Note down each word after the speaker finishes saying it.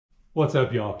What's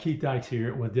up, y'all? Keith Dykes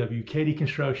here with W.K.D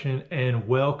Construction, and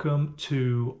welcome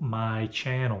to my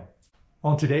channel.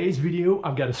 On today's video,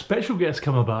 I've got a special guest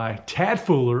coming by, Tad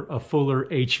Fuller of Fuller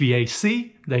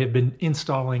HVAC. They have been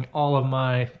installing all of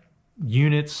my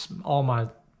units, all my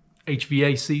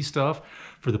HVAC stuff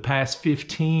for the past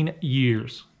 15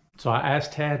 years. So I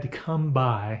asked Tad to come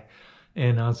by,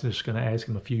 and I was just going to ask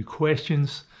him a few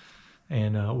questions,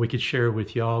 and we could share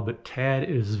with y'all. But Tad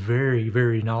is very,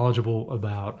 very knowledgeable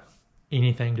about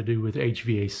anything to do with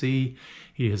HVAC.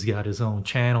 He has got his own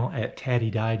channel at Taddy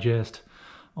Digest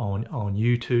on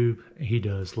YouTube. He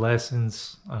does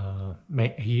lessons.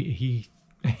 He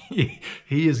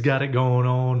has got it going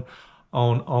on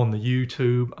the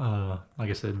YouTube. Like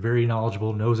I said, very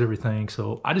knowledgeable, knows everything.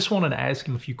 So I just wanted to ask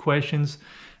him a few questions,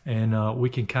 and we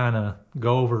can kind of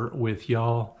go over with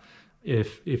y'all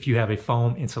if you have a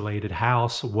foam insulated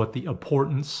house, what the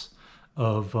importance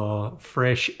of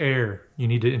fresh air. You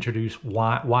need to introduce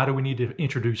why do we need to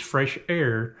introduce fresh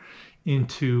air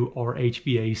into our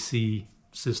HVAC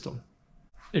system.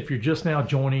 If you're just now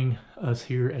joining us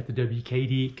here at the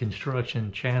W.K.D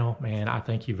Construction channel, man, I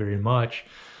thank you very much.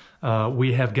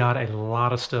 We have got a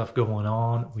lot of stuff going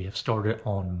on. We have started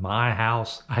on my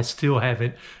house. I still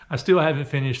haven't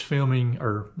finished filming,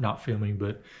 or not filming,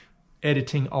 but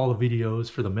editing all the videos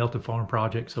for the Melton Farm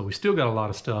project. So we still got a lot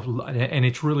of stuff, and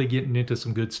it's really getting into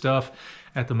some good stuff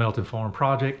at the Melton Farm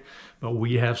project. But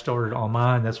we have started on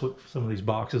mine. That's what some of these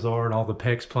boxes are, and all the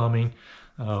PEX plumbing.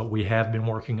 We have been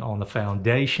working on the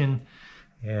foundation,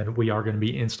 and we are going to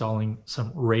be installing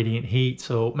some radiant heat.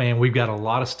 So man, we've got a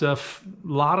lot of stuff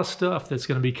that's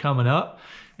going to be coming up,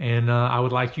 and I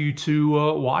would like you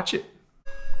to watch it.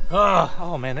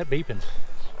 Oh man, that beeping.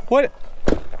 What?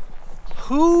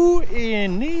 Who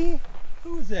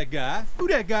is that guy? Who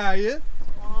that guy is?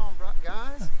 Come on,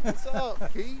 guys. What's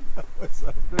up, Keith? What's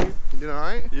up, dude? You doing all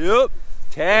right? Yep.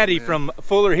 Taddy from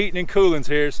Fuller Heating and Cooling's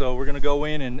here, so we're gonna go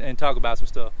in and talk about some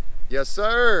stuff. Yes,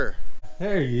 sir.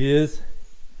 There he is.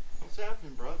 What's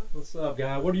happening, brother? What's up,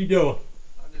 guy? What are you doing?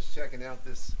 I'm just checking out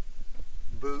this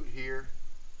boot here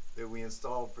that we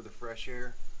installed for the fresh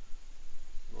air.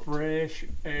 Fresh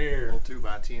air. Little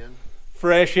 2x10.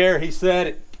 Fresh air, he said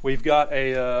it. We've got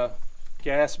a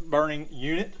gas burning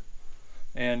unit,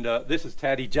 and this is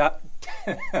Taddy I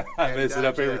mess it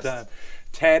up every time.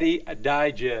 Taddy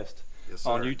Digest. Yes, sir.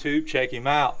 On YouTube. Check him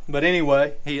out. But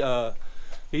anyway, he's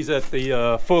at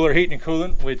the Fuller Heating and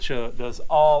Cooling, which does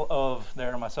all of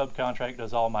my subcontract,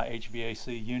 does all my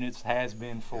HVAC units, has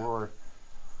been for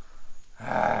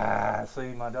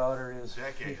see, my daughter is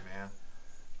decade, man.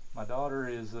 My daughter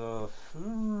is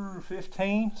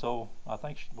 15, so I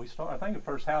think the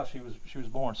first house she was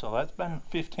born, so that's been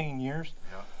 15 years.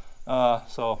 Yeah.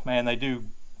 So man, they do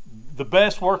the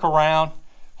best work around.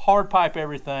 Hard pipe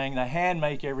everything, they hand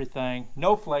make everything,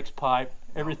 no flex pipe,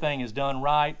 everything is done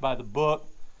right by the book.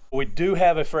 We do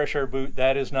have a fresh air boot.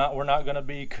 That is not, we're not going to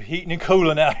be heating and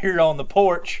cooling out here on the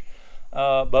porch.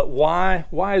 But why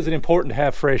is it important to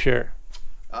have fresh air?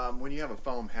 When you have a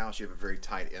foam house, you have a very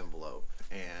tight envelope,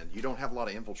 and you don't have a lot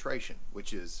of infiltration,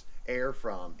 which is air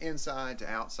from inside to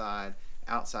outside,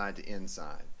 outside to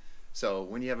inside. So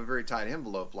when you have a very tight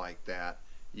envelope like that,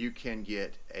 you can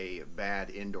get a bad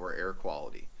indoor air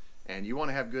quality. And you want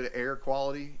to have good air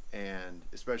quality, and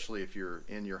especially if you're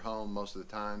in your home most of the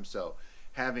time. So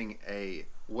having a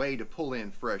way to pull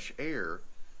in fresh air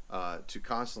to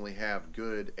constantly have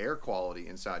good air quality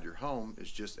inside your home is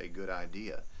just a good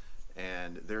idea.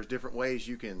 And there's different ways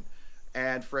you can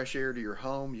add fresh air to your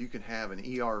home. You can have an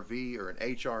ERV or an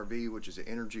HRV, which is an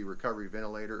energy recovery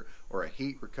ventilator, or a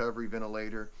heat recovery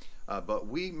ventilator. But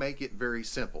we make it very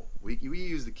simple. We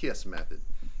use the KISS method.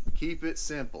 Keep it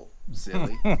simple,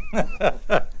 silly.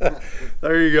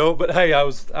 There you go. But hey, I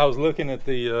was looking at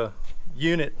the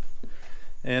unit,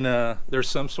 and there's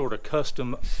some sort of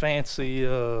custom fancy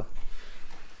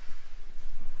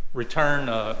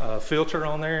return filter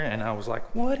on there, and I was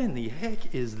like, what in the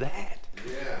heck is that?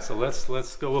 Yeah. So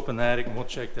let's go up in the attic and we'll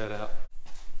check that out.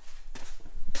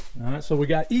 All right, so we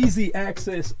got easy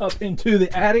access up into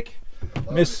the attic.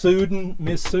 Miss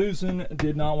Susan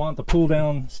did not want the pull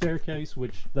down staircase,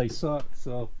 which they suck.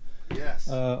 So yes,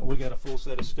 we got a full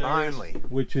set of stairs, finally,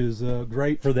 which is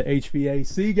great for the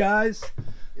HVAC guys.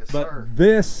 Yes, but sir.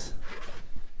 This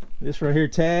right here,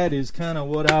 Tad, is kind of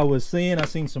what I was seeing. I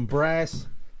seen some brass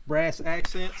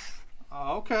accents.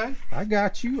 Oh, okay, I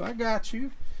got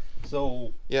you.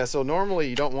 So yeah, so normally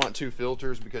you don't want two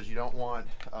filters because you don't want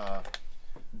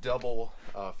double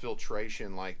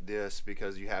filtration like this,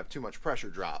 because you have too much pressure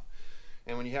drop.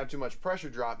 And when you have too much pressure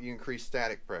drop, you increase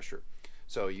static pressure.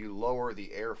 So you lower the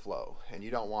airflow, and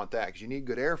you don't want that because you need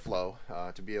good airflow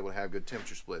to be able to have good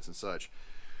temperature splits and such.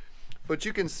 But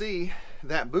you can see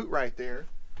that boot right there.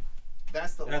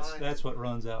 That's the line. That's what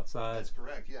runs outside. That's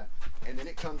correct, yeah. And then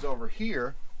it comes over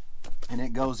here, and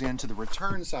it goes into the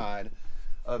return side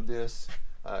of this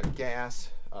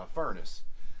gas furnace.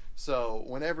 So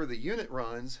whenever the unit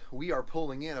runs, we are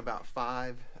pulling in about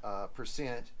 5%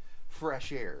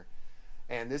 fresh air.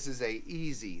 And this is the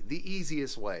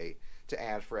easiest way to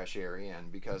add fresh air in,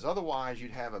 because otherwise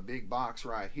you'd have a big box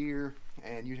right here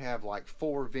and you'd have like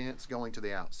 4 vents going to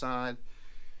the outside.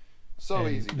 So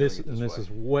and easy. This is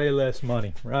way less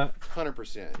money, right?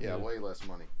 100%, yeah, way less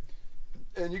money.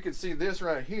 And you can see this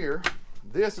right here.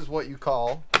 This is what you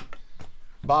call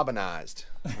bobbinized,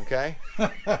 okay?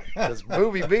 Because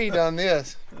Booby B done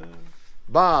this.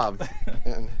 Bob.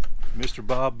 And Mr.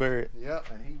 Bob Barrett. yep,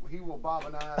 and he will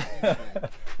bobbinize anything.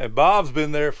 And Bob's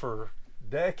been there for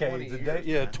decades. 20 years,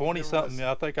 Yeah, man. 20 something.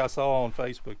 I think I saw on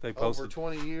Facebook they posted. Over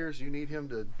 20 years, you need him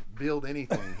to build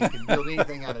anything. He can build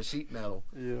anything out of sheet metal.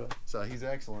 Yeah. So he's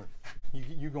excellent.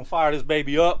 You gonna fire this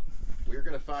baby up? We're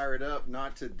gonna fire it up,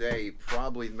 not today,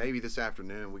 probably maybe this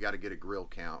afternoon. We got to get a grill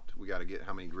count. We got to get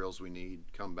how many grills we need,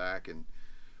 come back and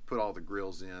put all the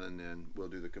grills in, and then we'll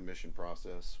do the commission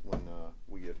process when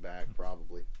we get back,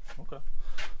 probably. Okay.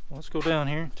 Well, let's go down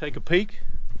here and take a peek.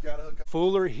 Gotta hook up.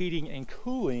 Fuller Heating and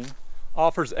Cooling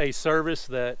offers a service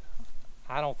that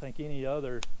I don't think any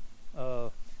other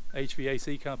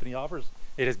HVAC company offers.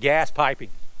 It is gas piping.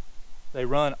 They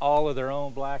run all of their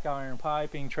own black iron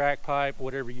piping, track pipe,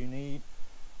 whatever you need.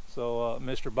 So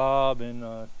Mr. Bob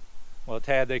and well,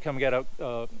 Tad, they come get a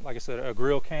like I said, a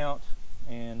grill count,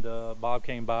 and Bob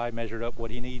came by, measured up what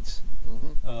he needs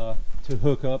to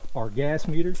hook up our gas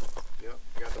meter. Yep,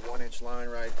 we got the 1-inch line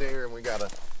right there, and we got a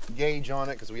gauge on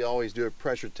it because we always do a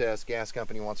pressure test. Gas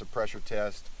company wants a pressure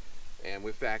test, and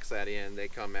we fax that in. They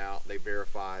come out, they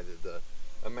verify that the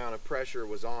amount of pressure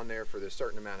was on there for this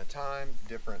certain amount of time.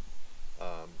 Different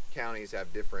counties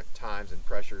have different times and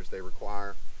pressures they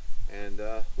require, and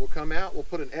we'll come out, we'll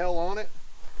put an L on it,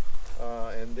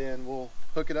 and then we'll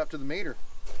hook it up to the meter.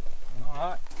 All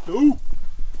right. Ooh.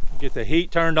 Get the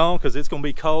heat turned on because it's going to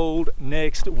be cold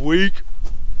next week.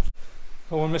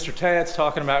 Well, when Mr. Tad's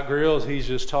talking about grills, he's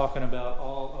just talking about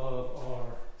all of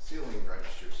our Sealing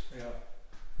registers. yeah,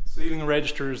 sealing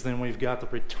registers. Then we've got the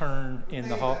return in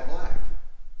the hall.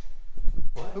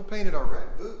 What? Who painted our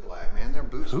red boot black, man? Their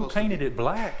boots. Who painted it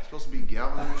black? Supposed to be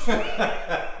galvanized.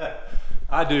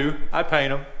 I do. I paint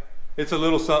them. It's a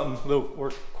little something,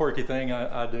 little quirky thing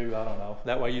I do. I don't know.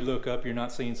 That way you look up, you're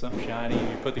not seeing something shiny.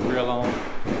 You put the grill on,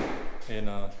 and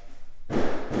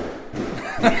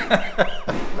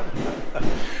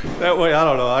that way, I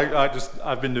don't know.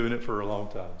 I've been doing it for a long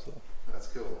time. So That's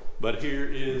cool. But here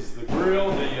is the grill,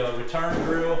 the return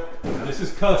grill. This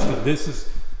is custom. This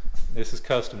is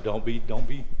custom. Don't be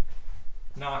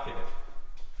knocking it.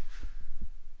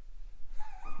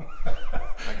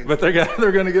 But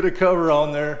they're gonna get a cover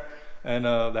on there, and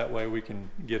that way we can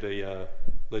get a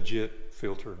legit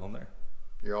filter on there.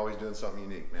 You're always doing something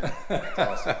unique, man. That's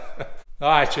awesome. All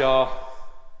right, y'all.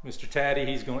 Mr. Taddy,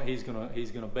 he's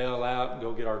gonna bail out and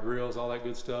go get our grills, all that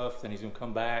good stuff. Then he's gonna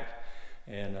come back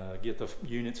and get the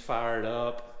units fired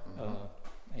up.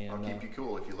 And I'll keep you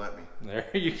cool if you let me. There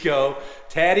you go.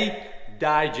 Taddy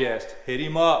Digest. Hit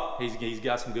him up. He's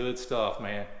got some good stuff,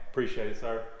 man. Appreciate it,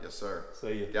 sir. Yes, sir.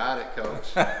 See you. Got it,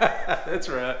 Coach. That's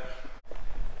right.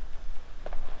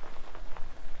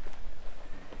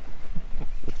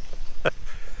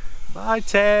 Bye,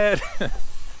 Tad.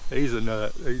 He's a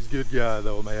nut. He's a good guy,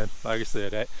 though, man. Like I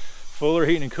said, at Fuller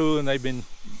Heating and Cooling, I've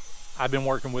been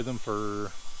working with them for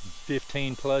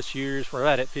 15 plus years. We're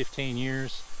right at 15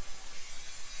 years.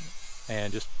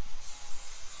 And just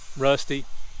Rusty,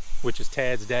 which is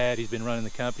Tad's dad, he's been running the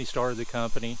company, started the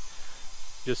company.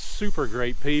 Just super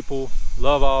great people.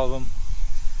 Love all of them.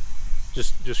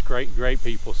 Just great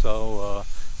people. So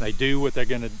they do what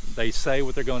they say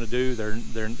what they're gonna do.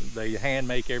 They hand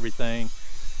make everything,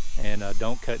 and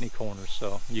don't cut any corners.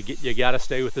 So you gotta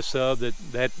stay with the sub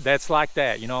that's like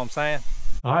that. You know what I'm saying?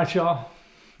 All right, y'all.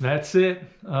 That's it.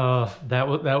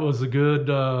 That was a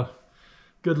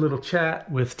good little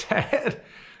chat with Tad.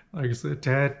 Like I said,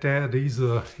 Tad, he's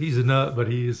a nut, but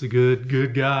he is a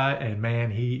good guy, and man,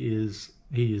 he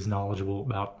is knowledgeable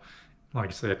about, like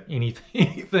I said,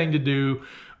 anything to do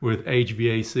with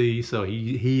HVAC. So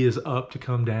he is up to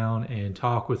come down and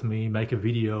talk with me, make a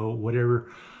video,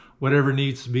 whatever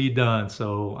needs to be done.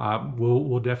 So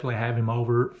we'll definitely have him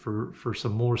over for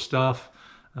some more stuff,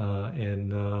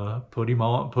 and put him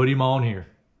on here.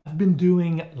 I've been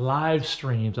doing live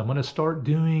streams. I'm going to start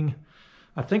doing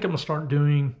I think I'm gonna start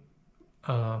doing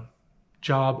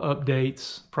job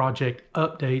updates, project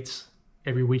updates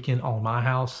every weekend on my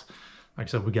house. Like I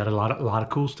said, we got a lot of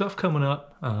cool stuff coming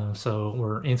up. So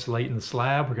we're insulating the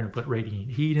slab. We're gonna put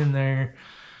radiant heat in there.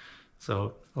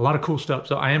 So a lot of cool stuff.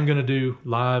 So I am gonna do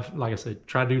live, like I said,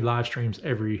 try to do live streams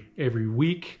every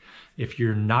week. If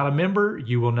you're not a member,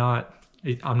 you will not,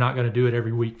 I'm not gonna do it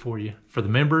every week for you. For the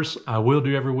members, I will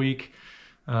do every week.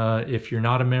 If you're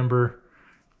not a member,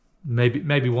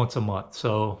 maybe once a month.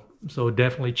 So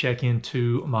definitely check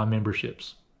into my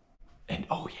memberships. And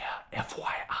oh yeah,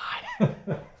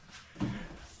 FYI,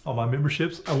 on my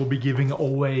memberships, I will be giving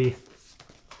away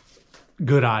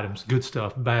good items, good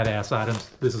stuff, badass items.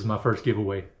 This is my first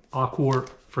giveaway. Aquart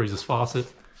freezes faucet.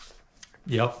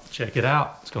 Yep, check it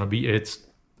out. It's gonna be, it's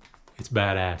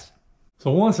badass. So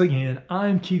once again,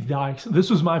 I'm Keith Dykes. This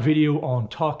was my video on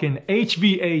talking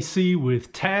HVAC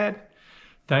with Tad.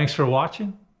 Thanks for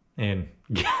watching, and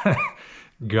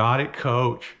got it,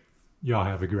 coach. Y'all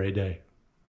have a great day.